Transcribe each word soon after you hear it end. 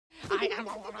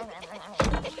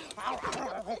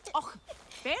Och,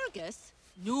 Fergus,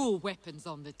 no weapons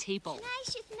on the table.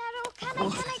 Nice, Can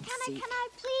I,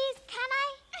 please? Can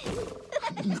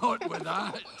I? Not with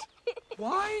that.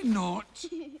 Why not?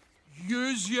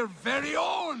 Use your very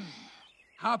own.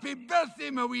 Happy birthday,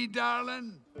 my wee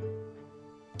darling.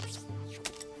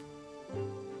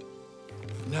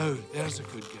 Now, there's a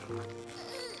good girl.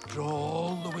 Draw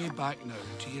all the way back now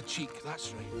to your cheek.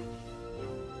 That's right.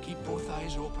 Keep both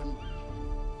eyes open.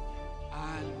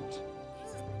 And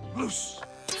loose.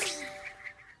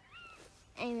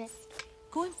 Amos.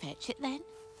 Go and fetch it then.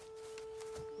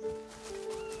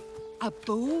 A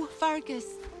bow, Fergus.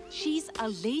 She's a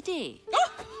lady.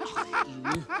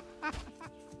 You.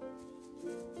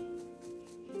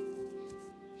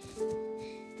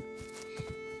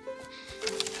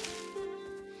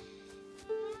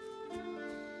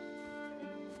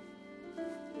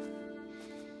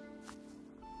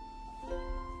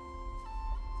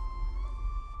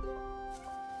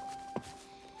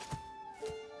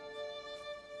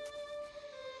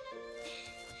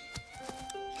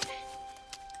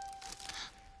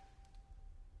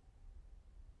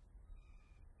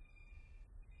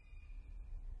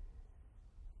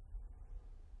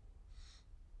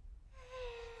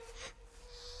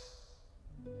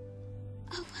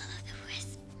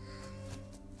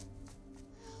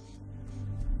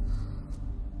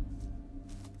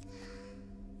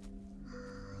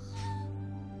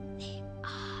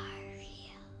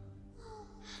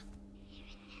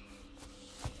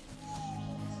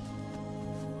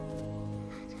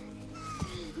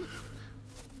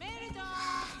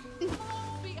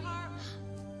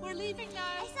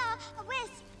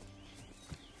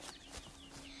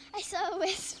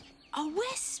 A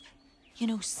wisp? You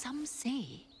know, some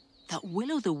say that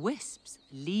will-o'-the-wisps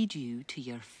lead you to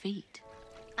your fate.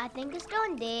 I think it's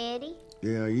going, Daddy.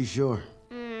 Yeah, are you sure?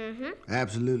 Mm-hmm.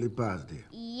 Absolutely positive?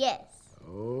 Yes.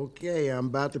 Okay, I'm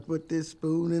about to put this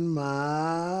spoon in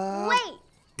my...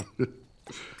 Wait!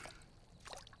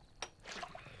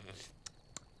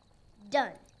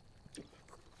 Done.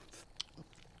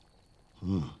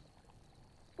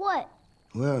 What?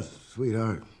 Well,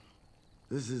 sweetheart,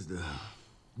 this is the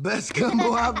best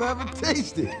gumbo I've ever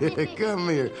tasted. Come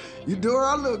here. Eudora,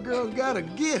 our little girl's got a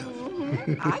gift.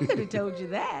 I could have told you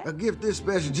that. A gift this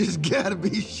special just gotta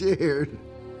be shared.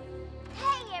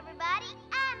 Hey, everybody,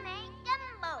 I made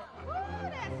gumbo. Ooh,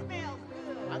 that smells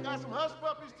good. I got some hush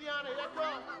puppies, Tiana. Here they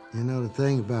come. You know, the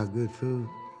thing about good food,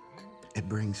 it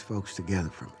brings folks together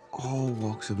from all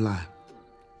walks of life.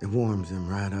 It warms them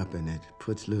right up and it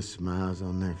puts little smiles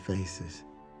on their faces.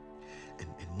 And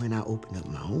when I open up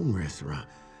my own restaurant,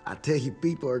 I tell you,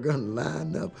 people are gonna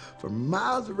line up for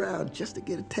miles around just to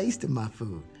get a taste of my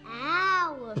food.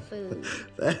 Our food.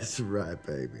 That's right,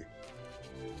 baby.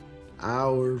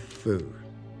 Our food.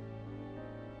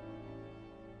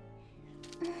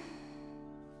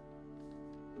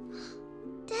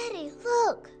 Daddy,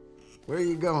 look. Where are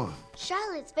you going?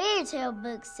 Charlotte's fairy tale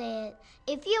book said,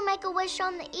 if you make a wish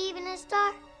on the evening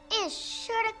star, it's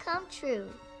sure to come true.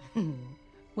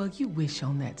 Well, you wish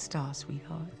on that star,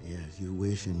 sweetheart. Yes, you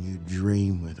wish and you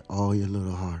dream with all your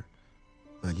little heart.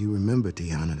 But you remember,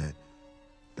 Tiana,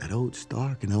 that old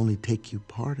star can only take you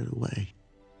part of the way.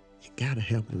 You gotta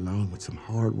help it along with some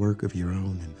hard work of your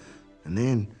own, and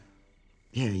then,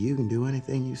 yeah, you can do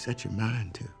anything you set your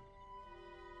mind to.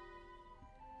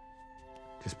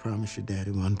 Just promise your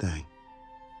daddy one thing,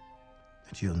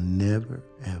 that you'll never,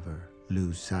 ever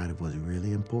lose sight of what's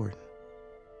really important.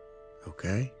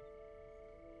 Okay?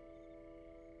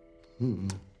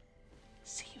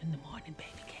 See you in the morning,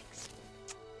 baby cakes.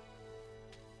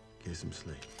 Get some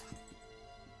sleep.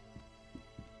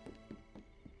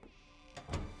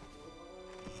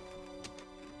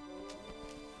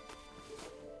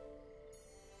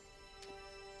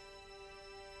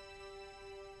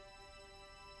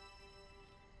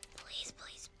 Please,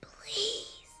 please, please.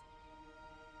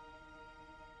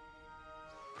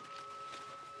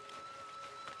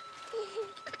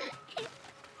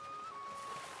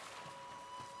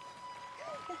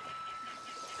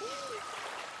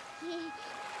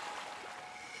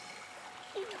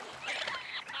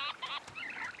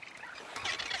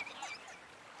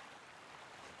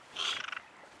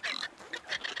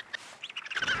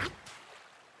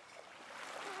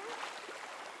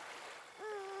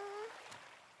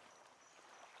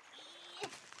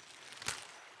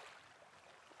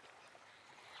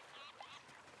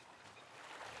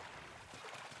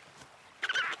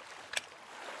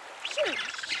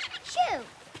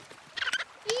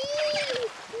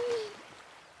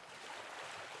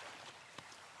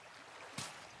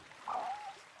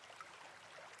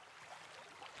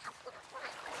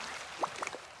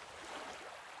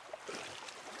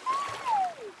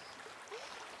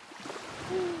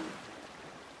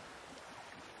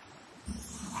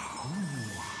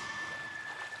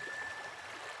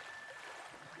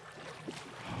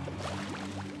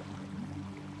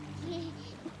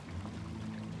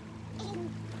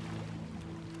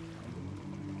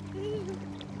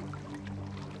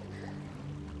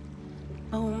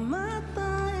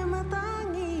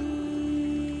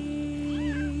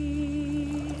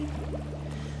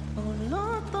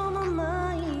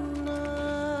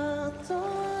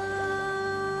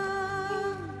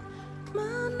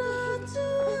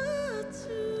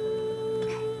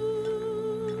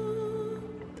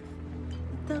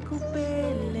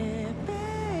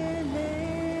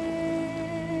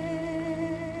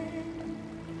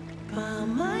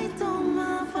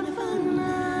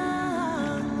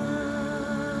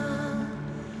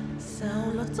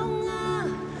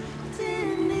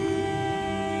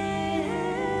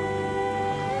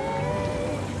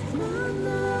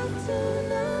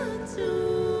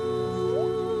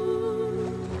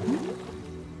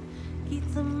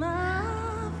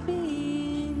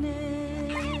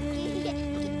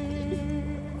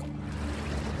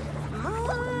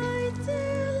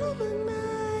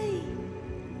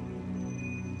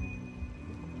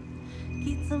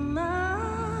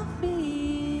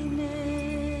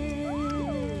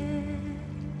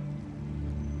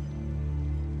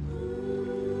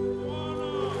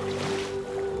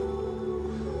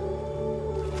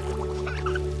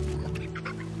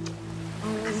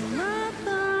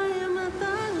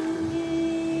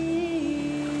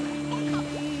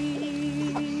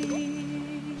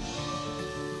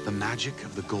 The magic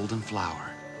of the golden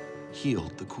flower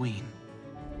healed the queen.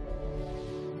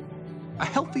 A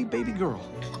healthy baby girl,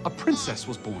 a princess,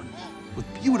 was born with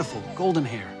beautiful golden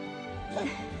hair.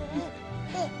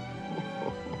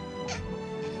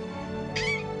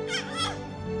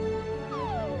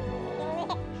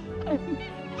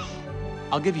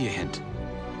 I'll give you a hint.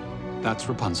 That's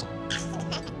Rapunzel.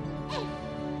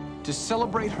 To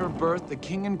celebrate her birth, the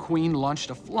king and queen launched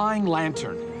a flying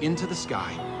lantern into the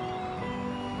sky.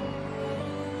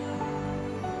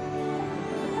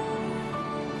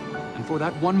 And for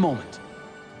that one moment,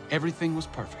 everything was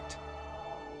perfect.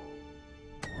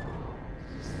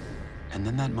 And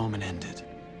then that moment ended.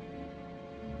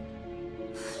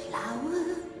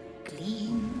 Flower,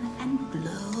 gleam and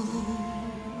glow.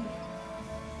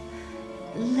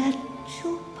 Let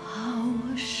your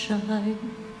power shine.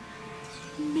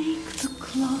 Make the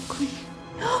clock ring.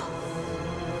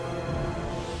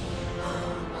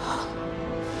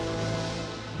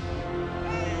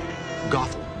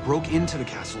 Gothel broke into the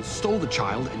castle, stole the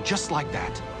child, and just like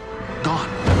that, gone.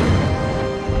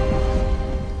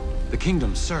 The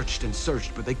kingdom searched and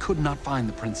searched, but they could not find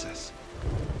the princess.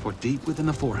 For deep within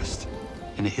the forest,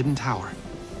 in a hidden tower,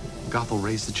 Gothel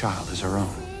raised the child as her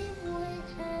own.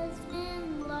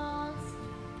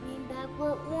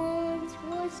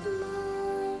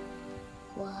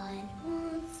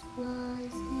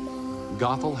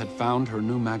 Gothel had found her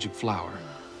new magic flower,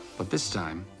 but this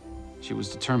time, she was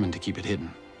determined to keep it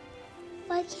hidden.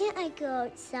 Why can't I go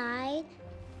outside?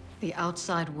 The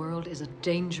outside world is a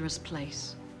dangerous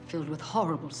place, filled with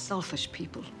horrible, selfish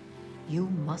people. You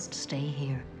must stay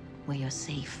here, where you're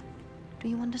safe. Do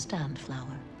you understand,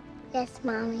 Flower? Yes,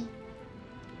 Mommy.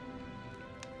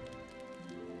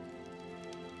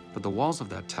 But the walls of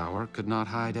that tower could not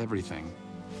hide everything.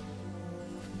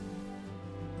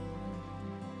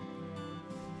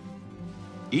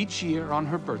 Each year on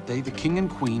her birthday, the king and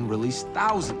queen released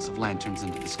thousands of lanterns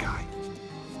into the sky,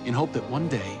 in hope that one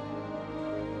day,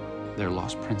 their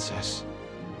lost princess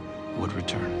would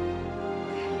return.